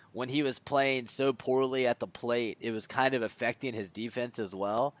like when he was playing so poorly at the plate, it was kind of affecting his defense as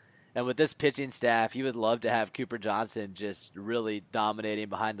well. And with this pitching staff, you would love to have Cooper Johnson just really dominating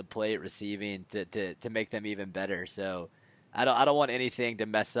behind the plate, receiving to make them even better. So I don't want anything to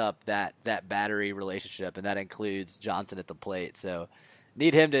mess up that battery relationship, and that includes Johnson at the plate. So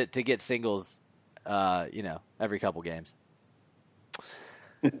need him to get singles every couple games.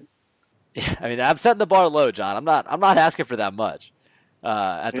 Yeah, I mean, I'm setting the bar low, John. I'm not asking for that much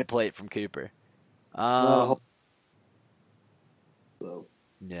at the plate from Cooper. So.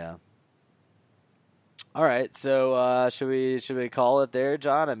 Yeah. All right, so should we call it there,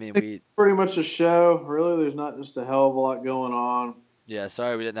 John? I mean, we pretty much a show. Really, there's not just a hell of a lot going on. Yeah,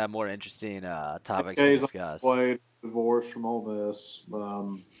 sorry we didn't have more interesting topics to discuss. Played divorce from Ole Miss.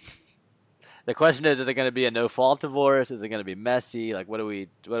 The question is it going to be a no-fault divorce? Is it going to be messy? Like, what are we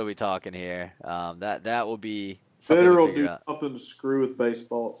talking here? That will be something Federer we'll will do out. something to screw with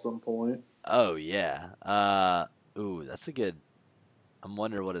baseball at some point. Oh yeah. That's a good. I'm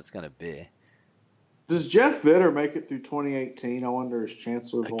wondering what it's going to be. Does Jeff Vitter make it through 2018? I wonder his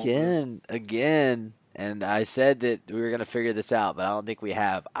chancellor again. And I said that we were going to figure this out, but I don't think we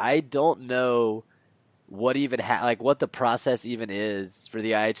have. I don't know what even what the process even is for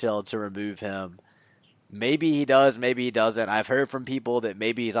the IHL to remove him. Maybe he does, maybe he doesn't. I've heard from people that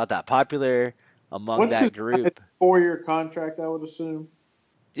maybe he's not that popular among that group. 4-year contract, I would assume.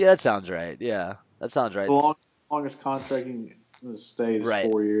 Yeah, that sounds right. Yeah, that sounds right. The longest contract in the state is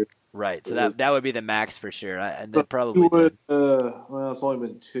 4 years. Right, so that would be the max for sure. And they probably would. Well, it's only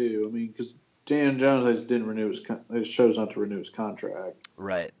been 2. I mean, because Dan Jones didn't renew his chose not to renew his contract.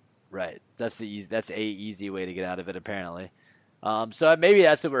 Right. That's a easy way to get out of it, apparently. So maybe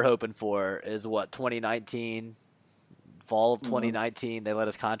that's what we're hoping for is 2019, fall of 2019. They let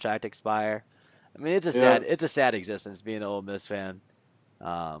his contract expire. I mean, it's a sad existence being an Ole Miss fan.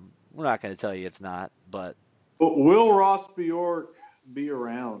 We're not going to tell you it's not, but will Ross Bjork be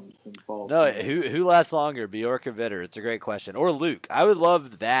around in fall? No, who lasts longer, Bjork or Vitter? It's a great question. Or Luke. I would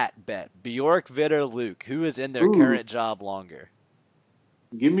love that bet. Bjork, Vitter, Luke. Who is in their current job longer?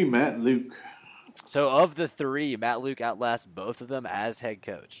 Give me Matt Luke. So of the 3, Matt Luke outlasts both of them as head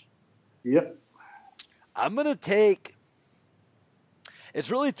coach. Yep. I'm going to take –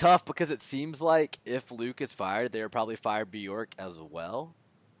 it's really tough because it seems like if Luke is fired, they would probably fire Bjork as well.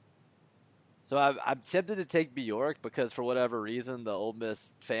 So I'm tempted to take Bjork because for whatever reason, the Ole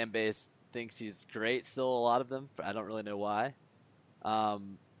Miss fan base thinks he's great still, a lot of them. I don't really know why.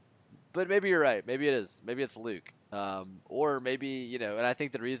 But maybe you're right. Maybe it is. Maybe it's Luke. Or maybe, and I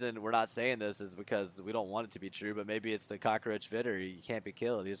think the reason we're not saying this is because we don't want it to be true, but maybe it's the cockroach Vitter. He can't be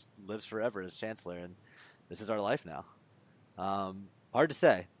killed. He just lives forever as chancellor, and this is our life now. Hard to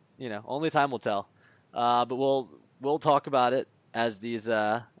say. Only time will tell. But we'll talk about it as these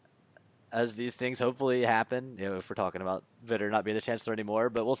things hopefully happen, if we're talking about Vitter not being the chancellor anymore,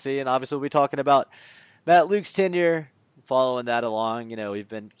 but we'll see. And obviously we'll be talking about Matt Luke's tenure, following that along. We've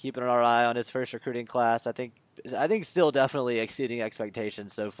been keeping our eye on his first recruiting class. I think still definitely exceeding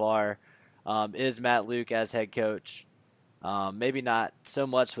expectations so far. Is Matt Luke as head coach. Maybe not so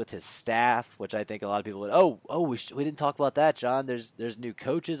much with his staff, which I think a lot of people would, we didn't talk about that, John. There's new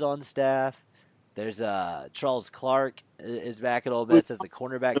coaches on staff. There's Charles Clark is back at Ole Miss as the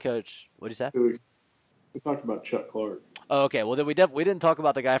cornerback coach. What did you say? We talked about Chuck Clark. Oh, okay. Well, then we didn't talk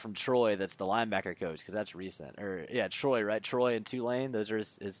about the guy from Troy that's the linebacker coach because that's recent. Troy, right? Troy and Tulane. Those are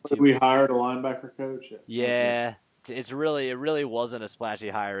his two. We hired a linebacker coach. Yeah, it really wasn't a splashy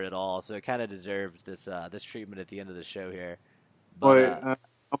hire at all. So it kind of deserves this treatment at the end of the show here. But, I'm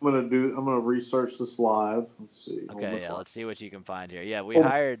gonna research this live. Let's see. Okay, yeah. Let's see what you can find here. Yeah, we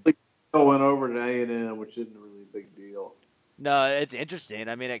hired. Went over to A&M, which isn't really a big deal. No, it's interesting.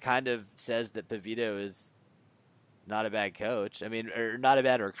 I mean, it kind of says that Pavito is not a bad coach. I mean, or not a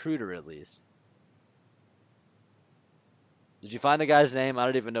bad recruiter, at least. Did you find the guy's name? I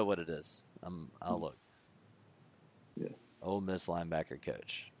don't even know what it is. I'll look. Yeah. Ole Miss linebacker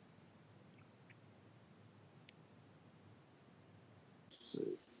coach. Let's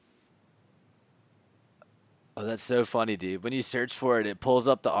see. Oh, that's so funny, dude. When you search for it, it pulls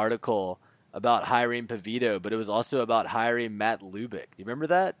up the article about hiring Pavito, but it was also about hiring Matt Lubick. Do you remember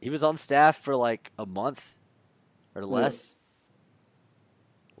that? He was on staff for like a month or less.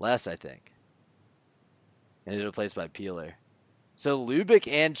 Yeah. Less, I think. And he was replaced by Peeler. So Lubick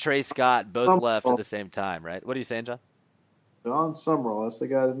and Trey Scott both left at the same time, right? What are you saying, John? John Summerall, that's the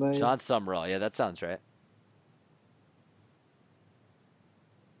guy's name? John Summerall, yeah, that sounds right.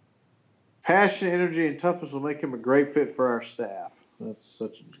 Passion, energy, and toughness will make him a great fit for our staff. That's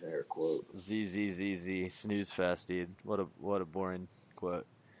such an air quote. ZZZZ, snooze fest, dude. What a boring quote.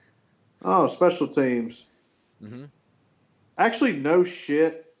 Oh, special teams. Mm-hmm. Actually, no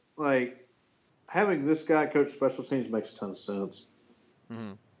shit. Like, having this guy coach special teams makes a ton of sense.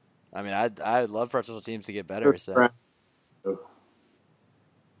 Mm-hmm. I mean, I'd love for special teams to get better, so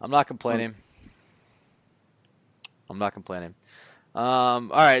I'm not complaining. All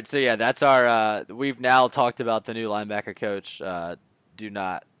right, so yeah, that's our. We've now talked about the new linebacker coach. Do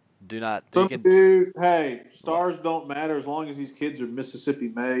not. Hey, stars don't matter as long as these kids are Mississippi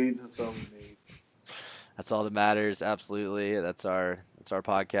made. That's all we need. That's all that matters. Absolutely, that's our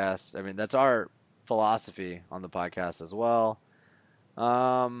podcast. I mean, that's our philosophy on the podcast as well.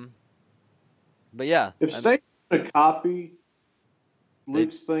 But yeah, if State's going to copy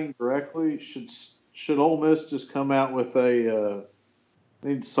Luke's thing directly, should Ole Miss just come out with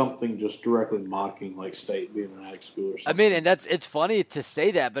need something just directly mocking like State being an ag school or something? I mean, and it's funny to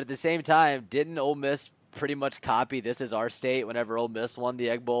say that, but at the same time, didn't Ole Miss pretty much copy "This is our state" whenever Ole Miss won the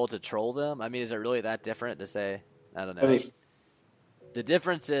Egg Bowl to troll them? I mean, is it really that different to say? I don't know. The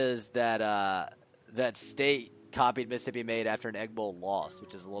difference is that that State copied Mississippi Made after an Egg Bowl loss,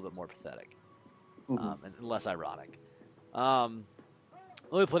 which is a little bit more pathetic and less ironic.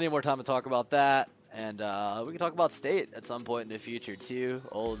 We'll have plenty more time to talk about that. And we can talk about State at some point in the future, too.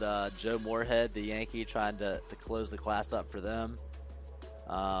 Old Joe Moorhead, the Yankee, trying to close the class up for them.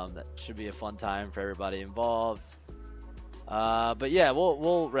 That should be a fun time for everybody involved. But, yeah,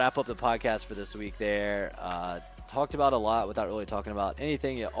 we'll wrap up the podcast for this week there. Talked about a lot without really talking about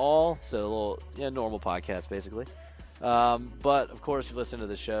anything at all. So a little normal podcast, basically. But, of course, if you listen to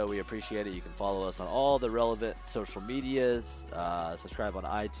the show, we appreciate it. You can follow us on all the relevant social medias, subscribe on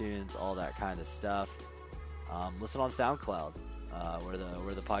iTunes, all that kind of stuff. Listen on SoundCloud,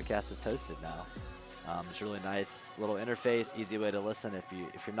 where the podcast is hosted now. It's a really nice little interface, easy way to listen. If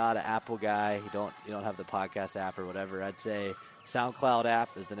you're not an Apple guy, you don't have the podcast app or whatever, I'd say SoundCloud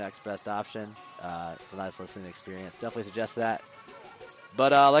app is the next best option. It's a nice listening experience. Definitely suggest that.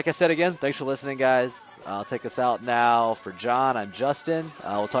 But like I said again, thanks for listening, guys. I'll take us out now. For John, I'm Justin.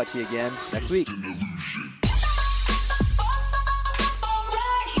 We'll talk to you again next week.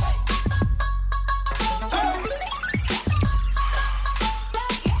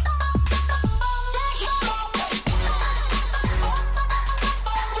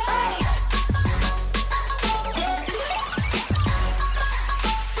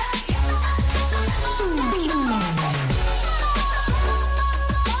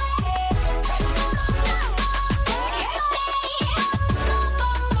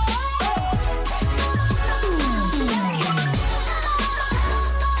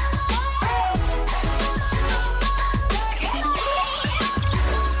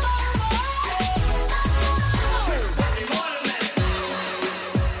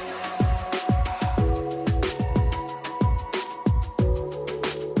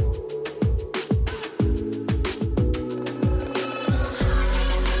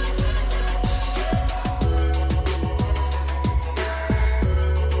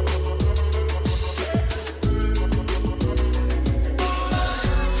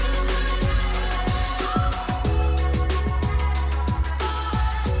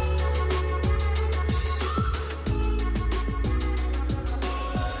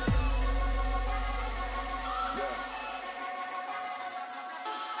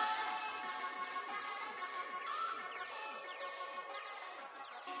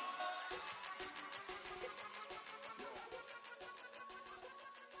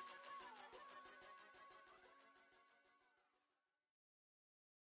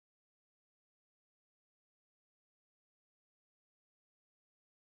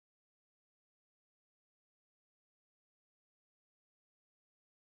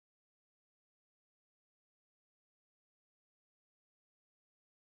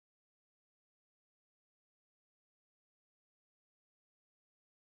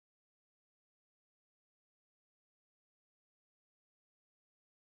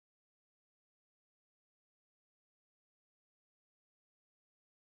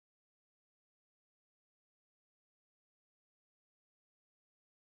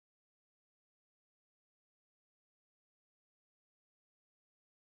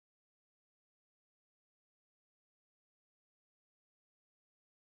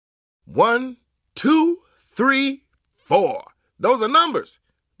 One, two, three, four. Those are numbers.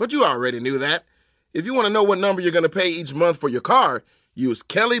 But you already knew that. If you want to know what number you're going to pay each month for your car, use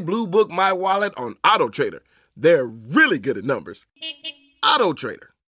Kelley Blue Book My Wallet on AutoTrader. They're really good at numbers. AutoTrader.